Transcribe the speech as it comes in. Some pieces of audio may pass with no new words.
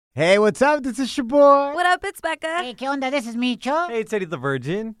Hey, what's up? This is your boy. What up? It's Becca. Hey, ¿qué onda? This is Micho. Hey, it's Eddie the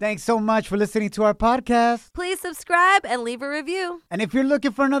Virgin. Thanks so much for listening to our podcast. Please subscribe and leave a review. And if you're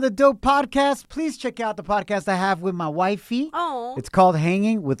looking for another dope podcast, please check out the podcast I have with my wifey. Oh. It's called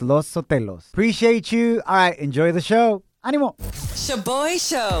Hanging with Los Sotelos. Appreciate you. All right, enjoy the show. Ánimo. Shaboy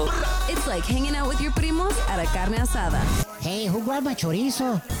Show. It's like hanging out with your primos at a carne asada. Hey, who grabbed my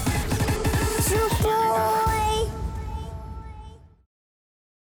chorizo?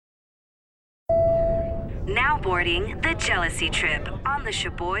 Now boarding the jealousy trip on the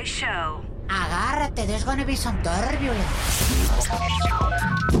Shaboy Show. Agárrate, there's gonna be some turbulence.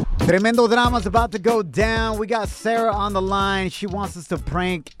 Tremendo drama's about to go down. We got Sarah on the line. She wants us to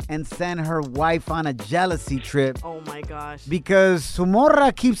prank and send her wife on a jealousy trip Oh my gosh. because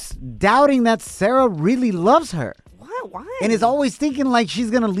Sumorra keeps doubting that Sarah really loves her What? Why? and is always thinking like she's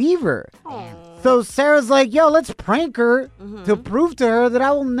gonna leave her. So Sarah's like, yo, let's prank her to prove to her that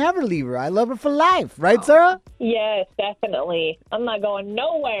I will never leave her. I love her for life. Right, Sarah? Yes, definitely. I'm not going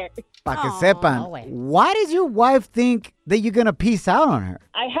nowhere. Pa que no sepan. way. Why does your wife think that you're going to peace out on her?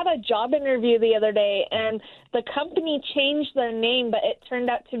 I had a job interview the other day, and the company changed their name, but it turned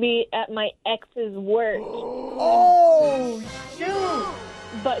out to be at my ex's work. Oh, shoot.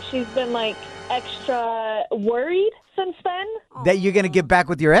 But she's been, like, extra worried since then, That you're going to get back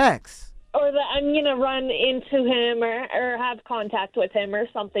with your ex. or that I'm going to run into him or have contact with him or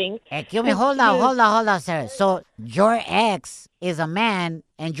something. Excuse me, hold on, sir. So, your ex is a man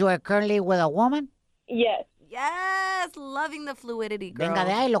and you are currently with a woman? Yes. Yes, loving the fluidity, girl. Venga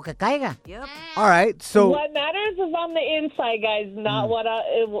de ahí, lo que caiga. Yep. All right, so What matters is on the inside, guys, not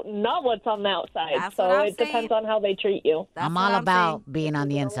not what's on the outside. That's so what I'm it depends saying. on how they treat you. That's I'm what all about saying. being on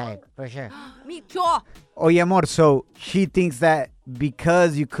the inside, for sure. Me too. oye, amor, so she thinks that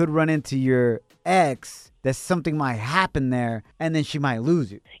because you could run into your ex, that something might happen there, and then she might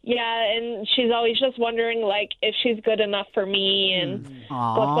lose you. Yeah, and she's always just wondering, like, if she's good enough for me and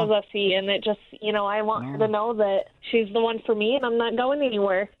cosas así. And it just, I want her to know that she's the one for me and I'm not going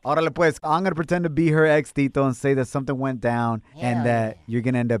anywhere. Órale, pues, I'm going to pretend to be her ex, Tito, and say that something went down and Hell that you're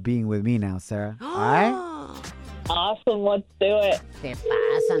going to end up being with me now, Sarah. All right? Awesome, let's do it. Te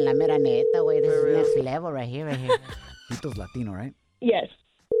pasan, la mera neta, güey. This is next level right here. Tito's Latino, right? Yes.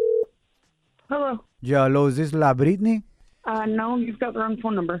 Hello. Yeah, hello, is this La Britney? No, you've got the wrong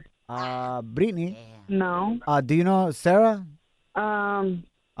phone number. Britney, No. do you know Sarah? Um,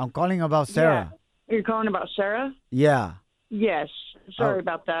 I'm calling about Sarah. you're calling about Sarah? Yeah. Yes. Sorry Oh.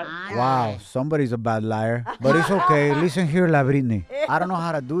 about that. Wow, somebody's a bad liar. But it's okay. Listen here, La Britney. I don't know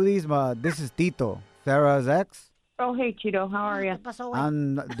how to do this, but this is Tito, Sarah's ex. Oh, hey, Tito. How are you? ¿Qué pasó, güey?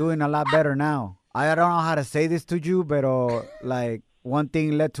 I'm doing a lot better now. I don't know how to say this to you, but like one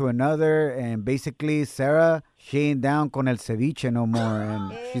thing led to another, and basically Sarah, she ain't down con el ceviche no more,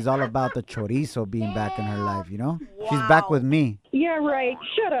 and she's all about the chorizo being back in her life, you know? She's back with me. Yeah, right.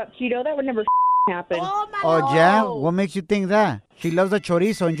 Shut up, Tito. That would never happen. Oh, yeah? What makes you think that? She loves the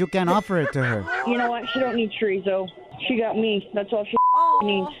chorizo and you can't offer it to her. You know what? She don't need chorizo. She got me. That's all she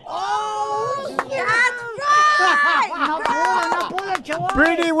needs.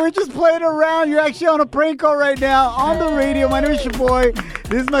 Brittany, we're just playing around. You're actually on a prank call right now on the radio. My name is your boy.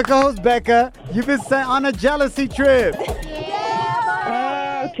 This is my co-host, Becca. You've been sent on a jealousy trip.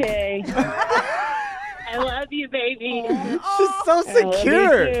 Okay. I love you, baby. She's so love you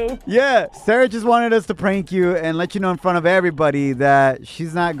secure. too. Yeah, Sarah just wanted us to prank you and let you know in front of everybody that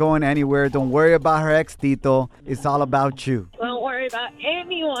she's not going anywhere. Don't worry about her ex, Tito. It's all about you. Don't worry about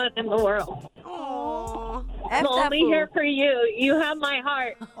anyone in the world. Aww. I'm only here for you. You have my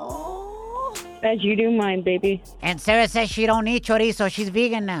heart. As you do mine, baby. And Sarah says she don't eat chorizo. She's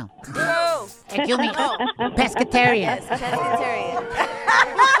vegan now. Bro. Excuse me. Pescatarian. Vegetarian.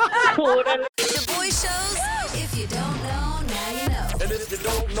 Shaboy Shows. If you don't know, now you know. And if you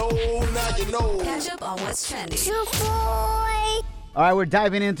don't know, now you know. Catch up on what's trending. All right, we're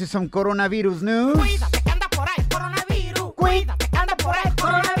diving into some coronavirus news.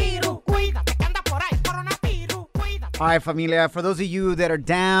 All right, familia, for those of you that are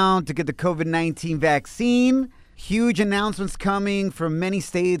down to get the COVID-19 vaccine, huge announcements coming from many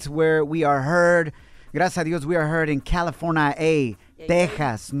states where we are heard. Gracias a Dios, we are heard in California,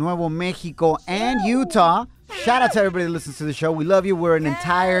 Texas, Nuevo Mexico, and Utah. Shout out to everybody that listens to the show. We love you. We're an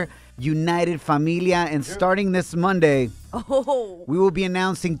entire united familia. And starting this Monday, we will be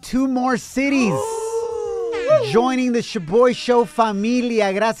announcing 2 more cities joining the Shaboy Show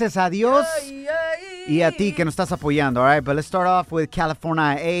familia. Gracias a Dios. Y a ti que nos estás apoyando, all right? But let's start off with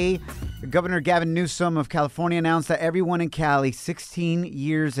California. Governor Gavin Newsom of California announced that everyone in Cali 16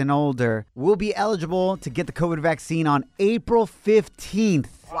 years and older will be eligible to get the COVID vaccine on April 15th.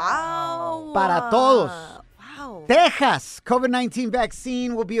 Wow. Para todos. Wow. Texas COVID-19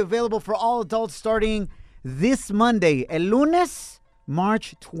 vaccine will be available for all adults starting this Monday, el lunes,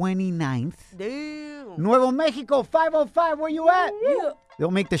 March 29th. Damn. Nuevo Mexico 505, where you at? Yeah.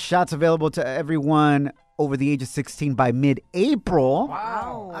 They'll make the shots available to everyone over the age of 16 by mid-April.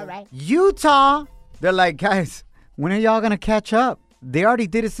 Wow. All right. Utah, they're like, guys, when are y'all going to catch up? They already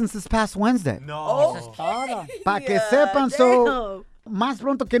did it since this past Wednesday. Eso es todo. Pa' que sepan, so más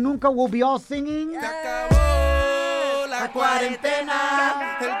pronto que nunca we'll be all singing. Se acabó la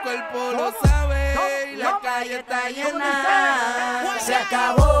cuarentena, el cuerpo lo sabe y la calle está llena. Se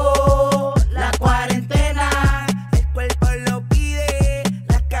acabó la cuarentena, el cuerpo lo pide,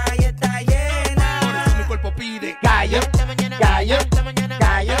 la calle está llena. Por eso mi cuerpo pide calle, calle, calle,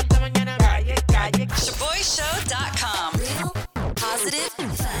 calle, calle. ShaboyShow.com. Real, positive,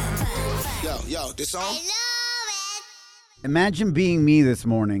 fun. Yo, this song? Imagine being me this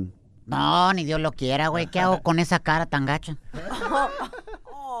morning. No, ni Dios lo quiera, güey. ¿Qué hago con esa cara tan gacha?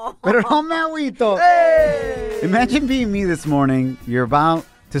 Pero no me agüito. Imagine being me this morning. You're about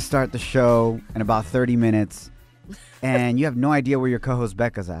to start the show in about 30 minutes, and you have no idea where your co-host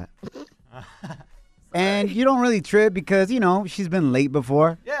Becca's at. And you don't really trip because, you know, she's been late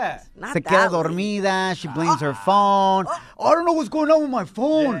before. Yeah. Not Se queda that late. dormida. She blames her phone. I don't know what's going on with my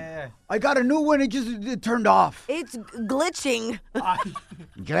phone. I got a new one. It turned off. It's glitching.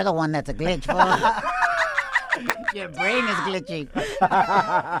 You're the one that's a glitch, fool. Your brain is glitching.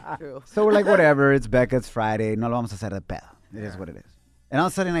 True. So we're like, whatever. It's Becca. It's Friday. No lo vamos a hacer de pedo. It is what it is. And all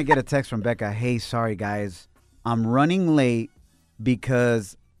of a sudden, I get a text from Becca. Hey, sorry, guys. I'm running late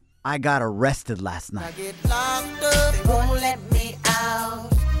because I got arrested last night. Get locked up, they won't let me out.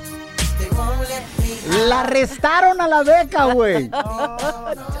 They won't let me La arrestaron a la Becca, güey.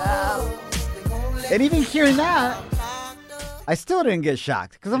 And even hearing that, I still didn't get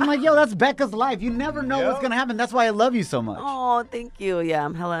shocked. Because I'm like, yo, that's Becca's life. You never know what's going to happen. That's why I love you so much. Oh, thank you. Yeah,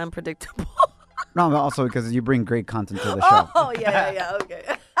 I'm hella unpredictable. No, but also because you bring great content to the show. Oh, yeah,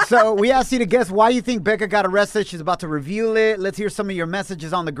 okay. So we asked you to guess why you think Becca got arrested. She's about to reveal it. Let's hear some of your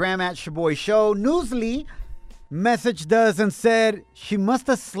messages on the gram at Shaboy Show. Newsly messaged us and said she must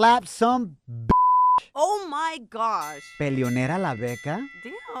have slapped some Oh, my gosh. peleonera la Becca.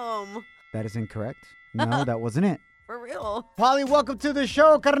 Damn. That is incorrect. No, that wasn't it. For real. Polly, welcome to the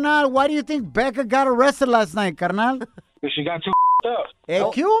show, carnal. Why do you think Becca got arrested last night, carnal? Because she got too up Hey,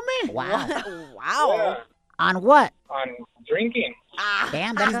 cue me. Wow. Wow. On what? on drinking.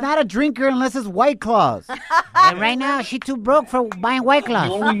 Damn, He's not a drinker unless it's White Claws. And right now, she too broke for buying White You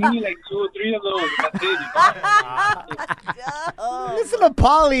Claws. only need like 2 or 3 of those. That's it. Listen to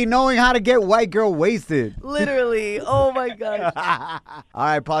Polly knowing how to get white girl wasted. Literally. Oh, my gosh. All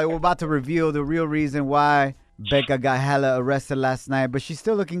right, Polly, we're about to reveal the real reason why Becca got hella arrested last night, but she's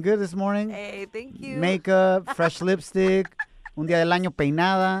still looking good this morning. Hey, thank you. Makeup, fresh lipstick, un día del año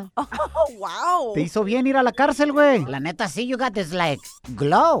peinada. Oh, wow. Te hizo bien ir a la cárcel, güey. La neta, see, you got this, like,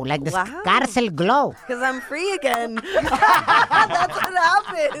 glow. Like this Wow. cárcel glow. Because I'm free again. That's what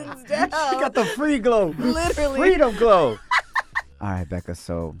happens. Damn. She got the free glow. Literally. Freedom glow. All right, Becca,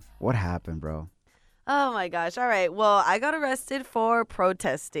 so what happened, bro? Oh, my gosh. All right. Well, I got arrested for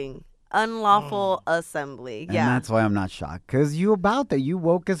protesting. Unlawful assembly. And Yeah. that's why I'm not shocked. Because you about that. You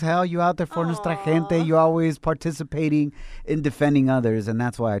woke as hell. You out there for nuestra gente. You always participating in defending others. And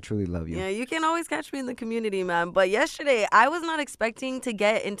that's why I truly love you. Yeah, you can always catch me in the community, man. But yesterday, I was not expecting to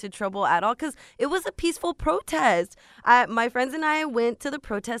get into trouble at all because it was a peaceful protest. My friends and I went to the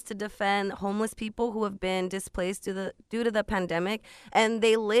protest to defend homeless people who have been displaced due to the pandemic. And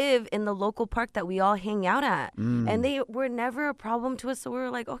they live in the local park that we all hang out at. And they were never a problem to us. So we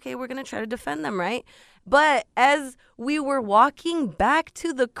were like, okay, we're going to try to defend them, right? But as we were walking back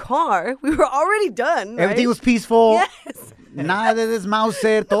to the car, we were already done. Right? Everything was peaceful. Yes. Nada de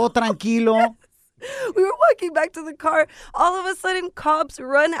desmauser. Todo tranquilo. We were walking back to the car. All of a sudden, cops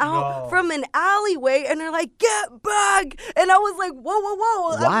run out from an alleyway and they're like, get back. And I was like,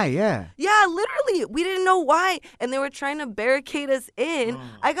 whoa. Why? Yeah. Yeah, literally. We didn't know why. And they were trying to barricade us in.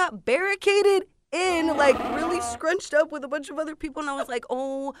 I got barricaded in, like really scrunched up with a bunch of other people. And I was like,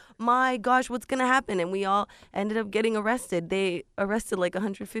 oh my gosh, what's going to happen? And we all ended up getting arrested. They arrested like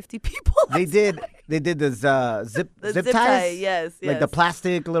 150 people. They did this zip The zip zip ties? tie, yes. Like the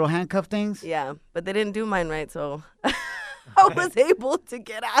plastic little handcuff things? Yeah, but they didn't do mine right, so I was able to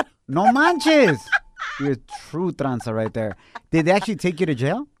get out. No manches. You're a true tranza right there. Did they actually take you to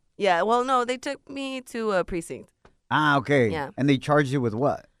jail? Yeah, well, no, they took me to a precinct. Ah, okay. Yeah. And they charged you with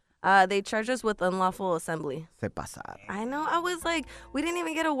what? They charged us with unlawful assembly. Se pasaron. I know. I was like, we didn't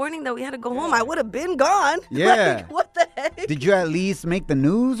even get a warning that we had to go home. I would have been gone. Yeah. Like, what the heck? Did you at least make the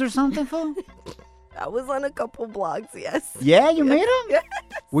news or something, fool? I was on a couple blogs, yes. Yeah, you made them? Yes.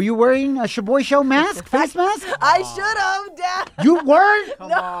 Were you wearing a Shaboy Show mask, face mask? I should have, Dad. You were?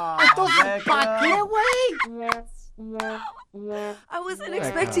 No. Entonces, ¿pa' qué, güey? I wasn't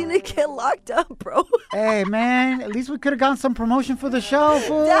expecting to get locked up, bro. Hey, man, at least we could have gotten some promotion for the show,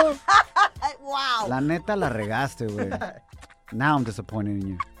 fool. Wow. La neta la regaste, güey. Now I'm disappointed in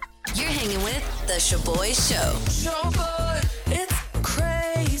you. You're hanging with The Shaboy Show. Shaboy, it's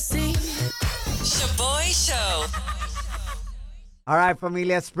crazy. Shaboy Show. All right,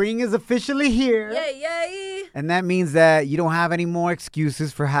 familia, spring is officially here. Yay, yay. And that means that you don't have any more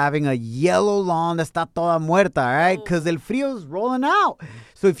excuses for having a yellow lawn that está toda muerta, all right? Because el frío is rolling out.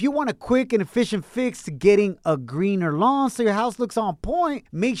 So if you want a quick and efficient fix to getting a greener lawn so your house looks on point,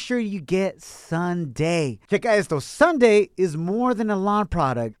 make sure you get Sunday. Checa esto. Sunday is more than a lawn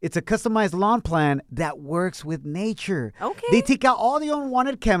product. It's a customized lawn plan that works with nature. Okay. They take out all the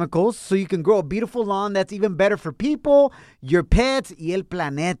unwanted chemicals so you can grow a beautiful lawn that's even better for people, your pets, y el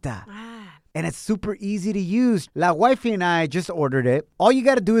planeta. And it's super easy to use. La wifey and I just ordered it. All you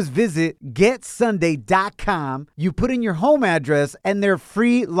got to do is visit getsunday.com. You put in your home address, and their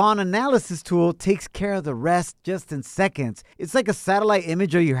free lawn analysis tool takes care of the rest just in seconds. It's like a satellite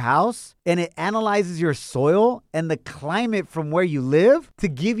image of your house, and it analyzes your soil and the climate from where you live to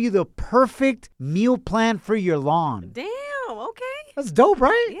give you the perfect meal plan for your lawn. Damn, okay. That's dope,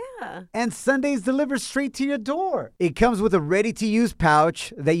 right? Yeah. And Sundays delivered straight to your door. It comes with a ready-to-use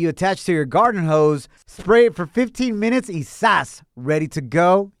pouch that you attach to your garden hose, spray it for 15 minutes, y sas, ready to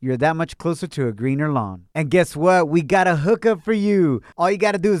go. You're that much closer to a greener lawn. And guess what? We got a hookup for you. All you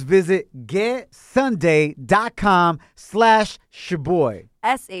got to do is visit getsunday.com/shaboy.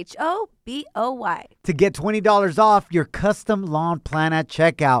 SHOBOY. To get $20 off your custom lawn plan at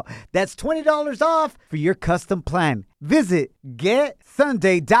checkout. That's $20 off for your custom plan. Visit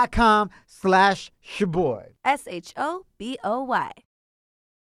getsunday.com/shaboy. SHOBOY.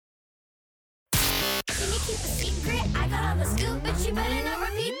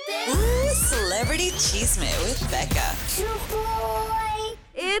 Ooh, Celebrity Cheesemate with Becca.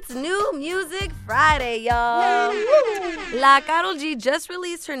 It's New Music Friday, y'all. La Karol G just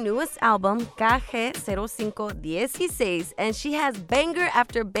released her newest album, KG0516, and she has banger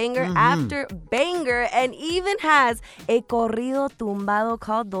after banger after banger, and even has a corrido tumbado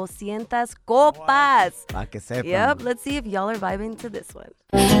called 200 Copas. Pa' que sepan. Yep, let's see if y'all are vibing to this one.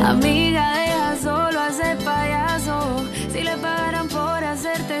 Amiga, deja solo a ese payaso. Si le pagaran por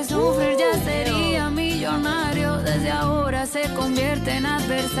hacerte sufrir, ya sería millonario. Desde ahora se convierte en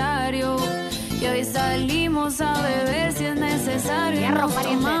adversario. Y hoy salimos a beber si es necesario. Y nos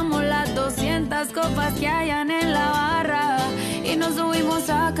tomamos las 200 copas que hayan en la barra. Y nos subimos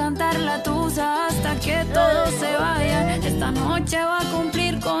a cantar la tusa hasta que todos se vayan. Esta noche va a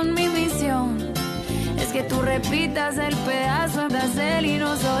cumplir con mi misión. Es que tú repitas el pedazo de hacer y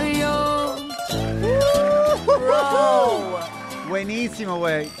no soy yo. Bro. Buenísimo,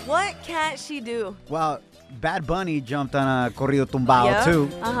 güey. What can't she do? Well, Bad Bunny jumped on a corrido tumbado too.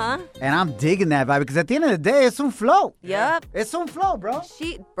 Uh-huh. And I'm digging that vibe because at the end of the day, it's un flow. Yep. It's un flow, bro.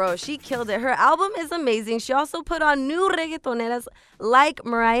 She killed it. Her album is amazing. She also put on new reggaetoneras like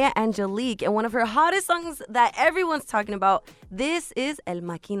Mariah Angelique. And one of her hottest songs that everyone's talking about, this is El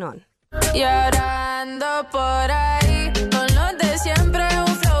Maquinón. Y ahora ando por ahí con los de siempre, un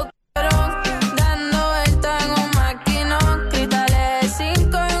flow cabrón, dando vuelta en un maquinón, cristales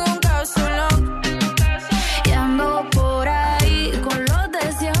 5 en un cápsulón. Y ando por ahí con los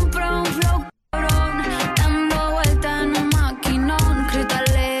de siempre, un flow cabrón, dando vuelta en un maquinón,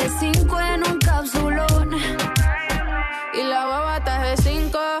 cristales 5 en un cápsulón. Y la baba está de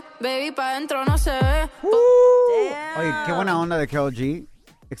 5, baby, pa' dentro no se ve. Oye, qué buena onda de Karol G.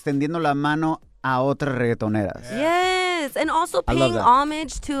 Extendiendo la mano a otras reggaetoneras. Yes, and also I love paying that.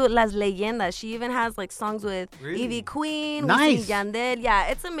 homage to Las Leyendas. She even has like songs with Ivy Queen, Nice. Wisin Yandel. Yeah,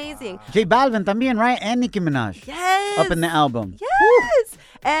 it's amazing. J Balvin también, right? And Nicki Minaj. Yes. Up in the album. Yes.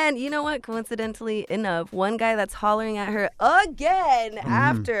 And you know what? Coincidentally enough, one guy that's hollering at her again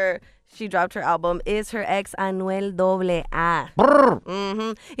after she dropped her album is her ex Anuel AA.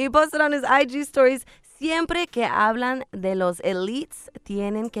 He posted on his IG stories, siempre que hablan de los elites,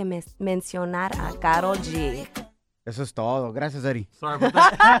 tienen que mencionar a Karol G. Eso es todo. Gracias, Eddie. Sorry about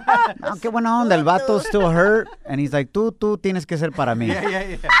that. No, qué buena onda. El vato still hurt. And he's like, tú tienes que ser para mí. Yeah.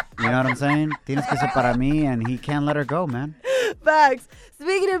 You know what I'm saying? Tienes que ser para mí. And he can't let her go, man. Facts.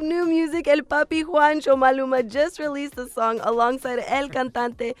 Speaking of new music, El Papi Juancho Maluma just released a song alongside El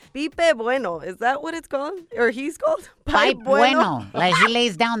Cantante Pipe Bueno. Is that what it's called? Or he's called? Pipe bueno. Like he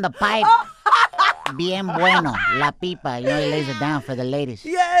lays down the pipe. Bien bueno. La pipa. You know, he lays it down for the ladies.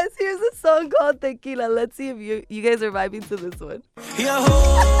 Yes, here's a song called Tequila. Let's see if you guys are vibing to this one. Y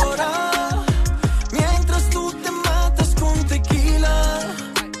ahora, mientras tú te matas con tequila,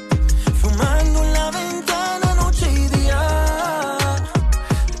 fumando en la ventana noche y día,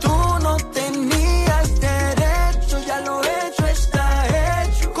 tú no tenías derecho, ya lo hecho está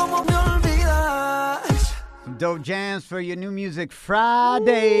hecho, ¿cómo me olvidas? Some dope jams for your new music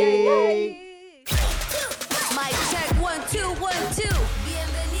Friday. Mic check 1 2 1 2.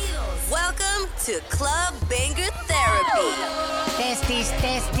 Bienvenidos. Welcome to Club Banger Therapy.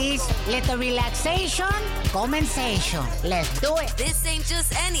 Testis, little relaxation, compensation. Let's do it. This ain't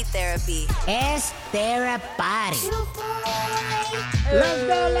just any therapy. Es therapy. Let's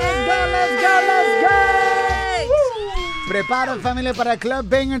go. Prepara familia para Club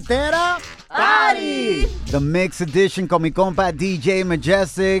Banger Party. The Mix Edition con mi compa DJ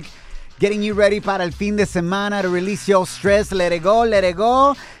Majestic. Getting you ready para el fin de semana to release your stress. Let it go, let it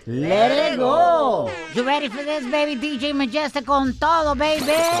go, let it go. You ready for this, baby? DJ Majestic con todo, baby.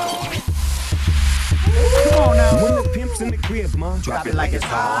 Come on now. When the pimp's in the crib, ma, drop it like it's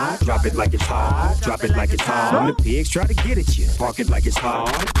hot. Drop it like it's hot. Drop it like it's hot. When the pigs try to get at you, park it like it's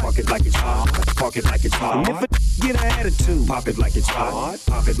hot. Park it like it's hot. Park it like it's hot. And if a get an attitude, pop it like it's hot.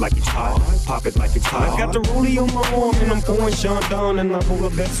 Pop it like it's hot. Pop it like it's hot. I got the rollie on my arm and I'm pouring Sean down and I pull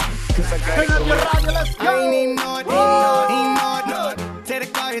up that cause I got it going. Let's go. I ain't even know it. Take the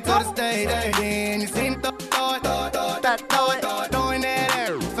car here to the stage. Then you seen throw it in that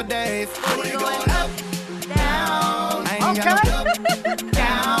air for days. Booty going up, down. I ain't got no up,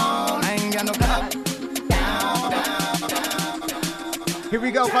 down. I ain't got no up, down. Here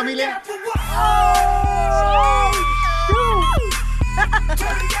we go, familia.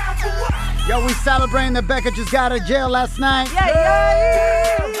 Yo, we celebrating that Becca just got out of jail last night.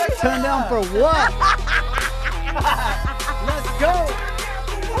 Yeah. Turned down for what? Let's go.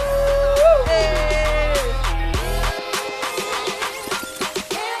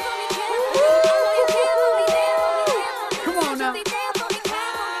 Come on now.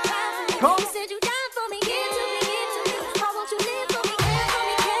 Come.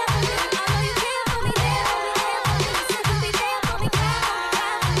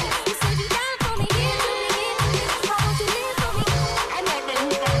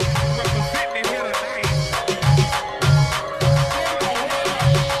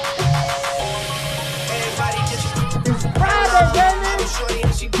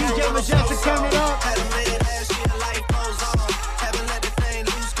 DJ Majestic coming up.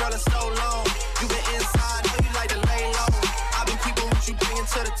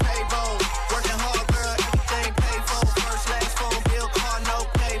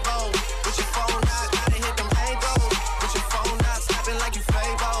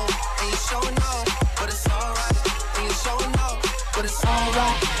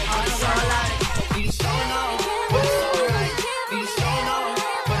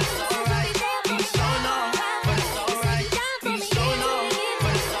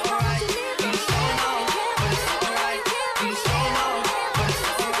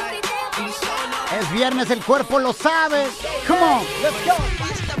 Es viernes, el cuerpo lo sabe. Come on, let's go.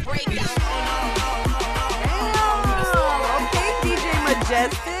 Okay, DJ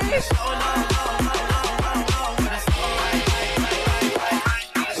Majestic.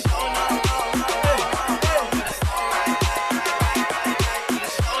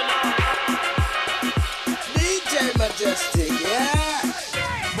 DJ Majestic, yeah.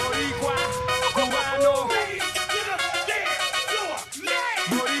 Boricua, cubano.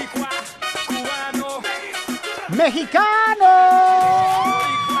 Boricua, cubano. Mexicano.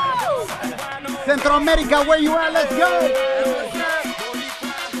 Centroamérica, where you at? Let's go.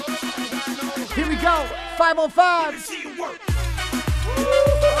 Here we go. 505.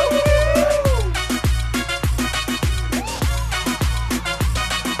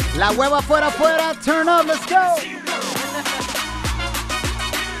 La hueva fuera, fuera. Turn up. Let's go.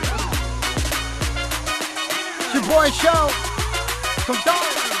 It's your boy Show. Con todo.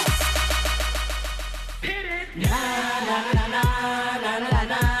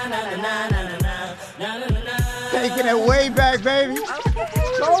 Taking it way back, baby.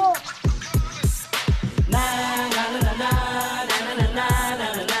 Go.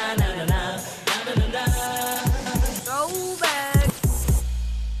 Go back.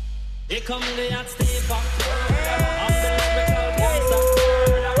 Here come the hot step up. I'm the lyrical gangster.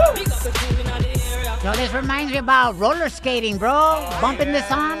 Big up the team in the area. Yo, this reminds me about roller skating, bro. Bumping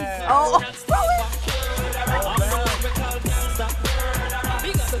this on. Oh.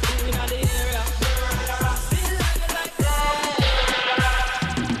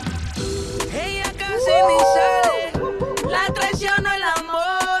 Ella casi ni sale, la traición o el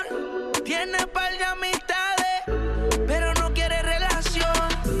amor. Tiene par de amistades, pero no quiere relación.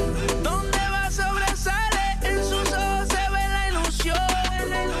 Donde va sobresale, en sus ojos se ve la ilusión.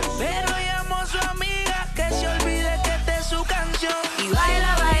 Pero llamó a su amiga que se olvide que esta es su canción. Y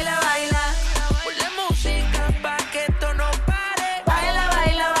baila, baila, baila, ponle música pa' que esto no pare. Baila,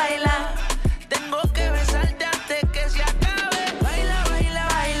 baila, baila, tengo que besarte antes que se acabe. Baila, baila,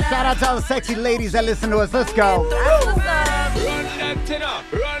 baila. Shout out to all the sexy ladies that listen to us. Let's go. Run that tin up,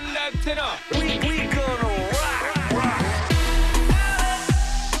 run that tin up. We gonna rock.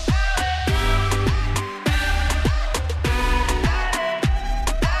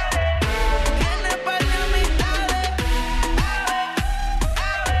 Tiene par de amistades.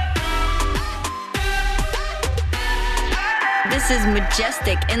 This is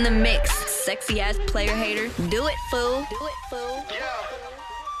Majestic in the mix. Sexy ass player hater. Do it, fool. Do it, fool.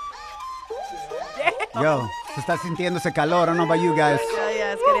 Yo, se está sintiendo ese calor. I don't know about you guys.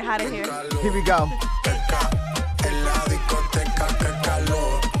 Yeah, it's getting hot in here. Here we go. En la discoteca, qué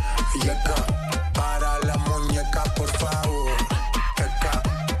calor. Yeca, para la muñeca, por favor. Yeca,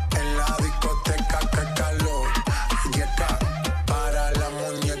 en la discoteca, qué calor. Yeca, para la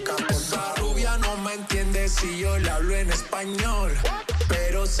muñeca, por favor. Rubia no me entiende si yo le hablo en español.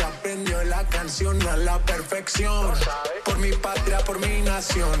 Pero se aprendió la canción a la perfección. Por mi patria, por mi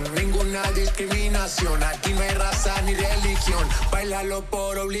nación, ninguna discriminación. Aquí no hay raza ni religión. Báilalo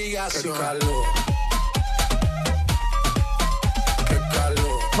por obligación. Qué calor. Qué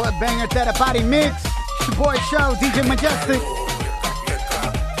calor. Club Banger Theta Party Mix. It's your boy Show, DJ Majestic.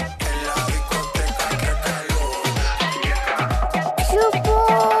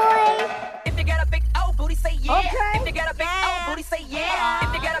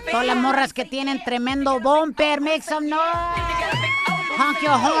 Todas las morras que tienen tremendo bumper, make some noise. Honk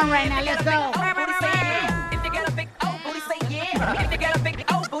your horn right now, let's go.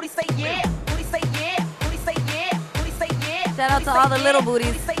 Shout out to all the little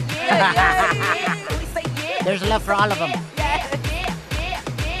booties. There's love for all of them.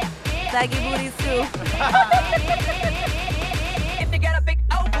 Saggy booties too.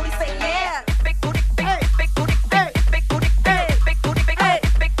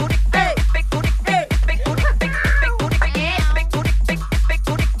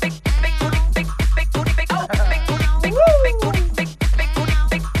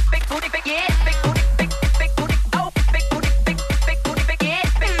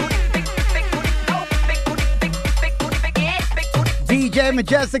 DJ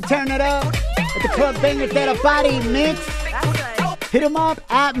Majestic, turn it up at the Club Banger Theta Party Mix. Hit him up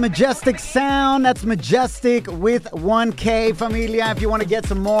at Majestic Sound. That's Majestic with 1K, familia. If you want to get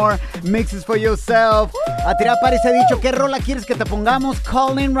some more mixes for yourself. A tirar paris he dicho, ¿qué rola quieres que te pongamos?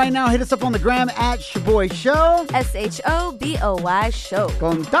 Call in right now. Hit us up on the gram at Shaboy Show. SHOBOY Show.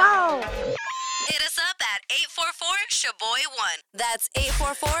 Contao. Hit us up at 844-SHABOY1. That's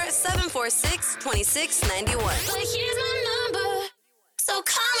 844-746-2691. But here's my number, so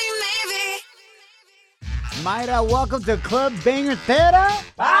call me maybe. Mayra, welcome to Club Banger Theta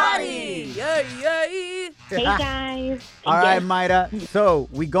Party. Yay, yay. Hey guys. All right, Mayra. So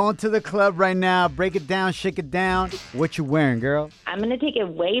we going to the club right now. Break it down, shake it down. What you wearing, girl? I'm going to take it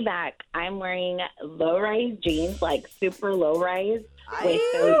way back. I'm wearing low-rise jeans, like super low-rise, with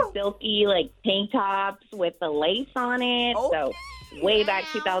those silky like tank tops with the lace on it. Oh. So way back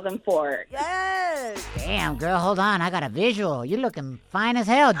 2004. Yes. Damn, girl, hold on. I got a visual. You're looking fine as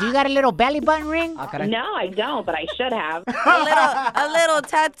hell. Do you got a little belly button ring? No, I don't, but I should have. A little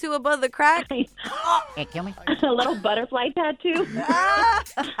tattoo above the crack. Hey, kill me. A little butterfly tattoo.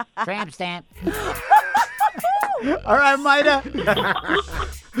 Tramp stamp. All right, Mayra.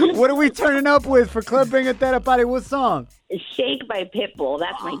 What are we turning up with for Club Banger Theta Party? What song? Shake by Pitbull.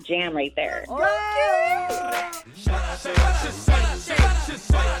 That's my jam right there.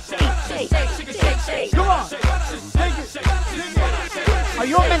 Shake. Come on. Are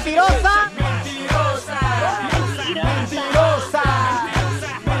you a mentirosa? Mentirosa.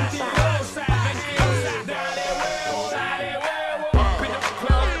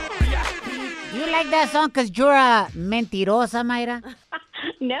 You like that song because you're a mentirosa, Mayra?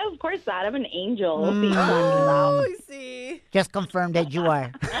 No, of course not. I'm an angel. What are you talking about? I see. Just confirm that you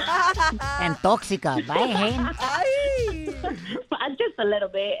are. And tóxica. Bye, hen. Just a little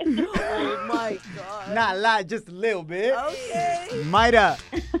bit. Oh my God. Not a lot, just a little bit. Okay. Mayra,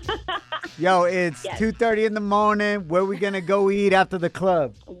 Yo, it's Yes. 2:30 in the morning. Where we going to go eat after the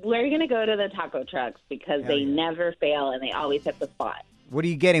club? We're going to go to the taco trucks because they never fail and they always hit the spot. What are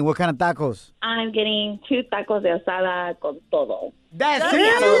you getting? What kind of tacos? I'm getting 2 tacos de asada con todo. That's Let me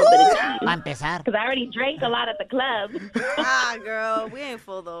add a little bit of cheese. Va a empezar. Because I already drank a lot at the club. Girl, we ain't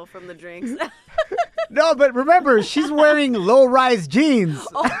full though from the drinks. No, but remember, she's wearing low-rise jeans.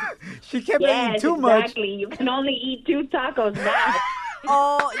 She kept eating too much. Exactly. You can only eat 2 tacos max.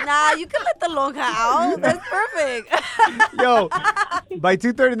 Oh, nah, you can let the lonja out. That's perfect. Yo, by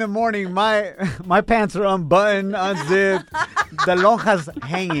 2:30 in the morning, my pants are unbuttoned, unzipped. The lonja's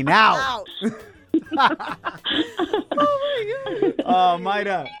hanging out. Oh,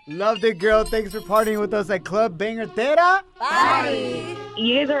 Mayra, loved it, girl. Thanks for partying with us at Club Banger Tera. Bye.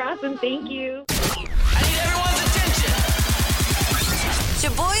 You guys are awesome. Thank you.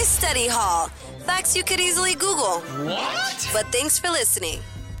 Shaboy Study Hall. Facts you could easily Google. What? But thanks for listening.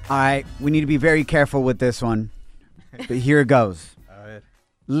 All right, we need to be very careful with this one. But here it goes. All right.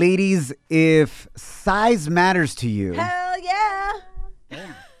 Ladies, if size matters to you. Hell yeah.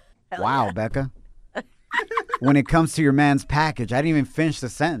 Wow, Becca. When it comes to your man's package, I didn't even finish the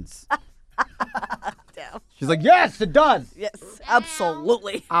sentence. Damn. She's like, yes, it does. Yes,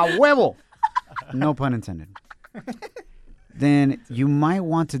 absolutely. A huevo. No pun intended. Then you might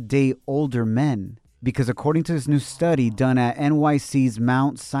want to date older men because according to this new study done at NYC's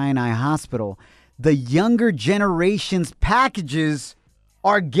Mount Sinai Hospital, the younger generation's packages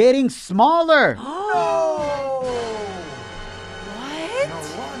are getting smaller.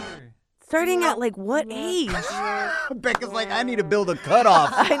 Starting at like what age? Becca's like, I need to build a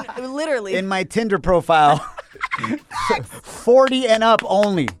cutoff. Literally. In my Tinder profile. 40 and up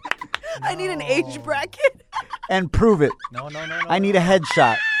only. I need an age bracket. And prove it. No. I need a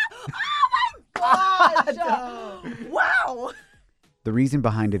headshot. Wow. The reason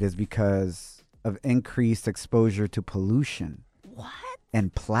behind it is because of increased exposure to pollution. What?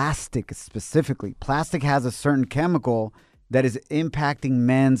 And plastic specifically. Plastic has a certain chemical that is impacting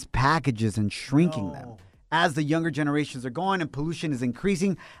men's packages and shrinking them. As the younger generations are going and pollution is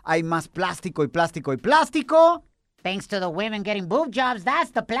increasing, hay más plástico y plástico y plástico. Thanks to the women getting boob jobs,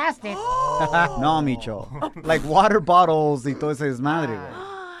 that's the plastic. No, Micho. Like water bottles y todo ese desmadre.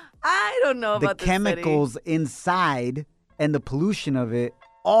 I don't know The about this chemicals inside and the pollution of it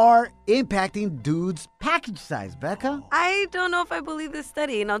are impacting dudes' package size, Becca. I don't know if I believe this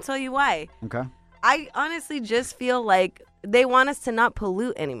study, and I'll tell you why. Okay. I honestly just feel like they want us to not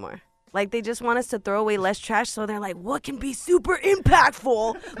pollute anymore. Like, they just want us to throw away less trash, so they're like, what can be super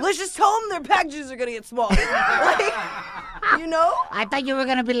impactful? Let's just tell them their packages are going to get smaller. Like, you know? I thought you were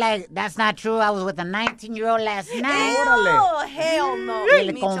going to be like, that's not true. I was with a 19-year-old last night. Oh, hell no. El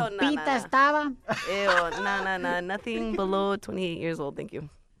Micho, compita estaba. Ew, nah. Nothing below 28 years old, thank you.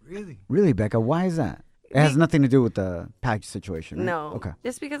 Really, Becca? Why is that? It has nothing to do with the package situation, right? No. Okay.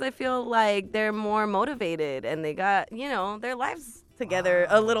 Just because I feel like they're more motivated and they got, their lives together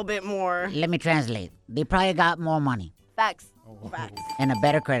a little bit more. Let me translate. They probably got more money. Facts. Facts. And a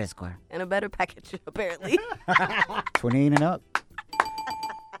better credit score. And a better package, apparently. 28 and up.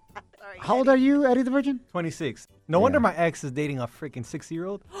 How old are you, Eddie the Virgin? 26. No wonder my ex is dating a freaking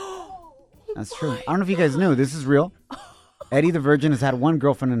 60-year-old. That's true. I don't know if you guys knew. This is real. Eddie the Virgin has had one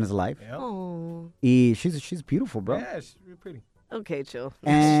girlfriend in his life. Oh. She's beautiful, bro. Yeah, she's really pretty. Okay, chill.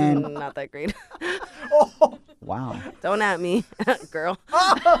 And Not that great. wow. Don't at me, girl.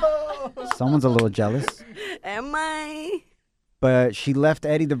 Someone's a little jealous. Am I? But she left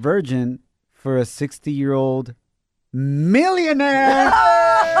Eddie the Virgin for a 60-year-old millionaire.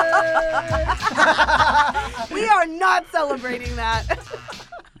 We are not celebrating that.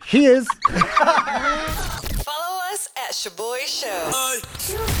 He is. Follow us at Shaboy Show.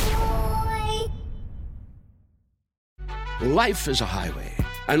 Life is a highway,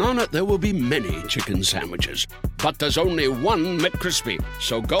 and on it there will be many chicken sandwiches. But there's only one McCrispy.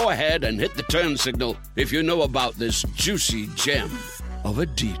 So go ahead and hit the turn signal if you know about this juicy gem of a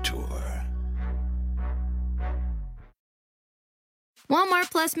detour.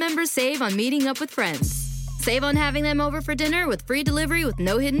 Walmart Plus members save on meeting up with friends. Save on having them over for dinner with free delivery with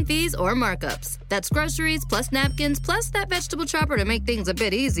no hidden fees or markups. That's groceries, plus napkins, plus that vegetable chopper to make things a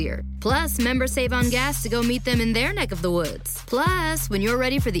bit easier. Plus, members save on gas to go meet them in their neck of the woods. Plus, when you're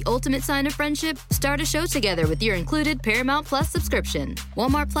ready for the ultimate sign of friendship, start a show together with your included Paramount Plus subscription.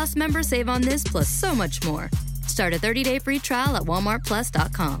 Walmart Plus members save on this plus so much more. Start a 30-day free trial at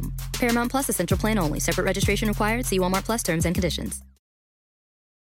walmartplus.com. Paramount Plus Essential Plan only. Separate registration required. See Walmart Plus terms and conditions.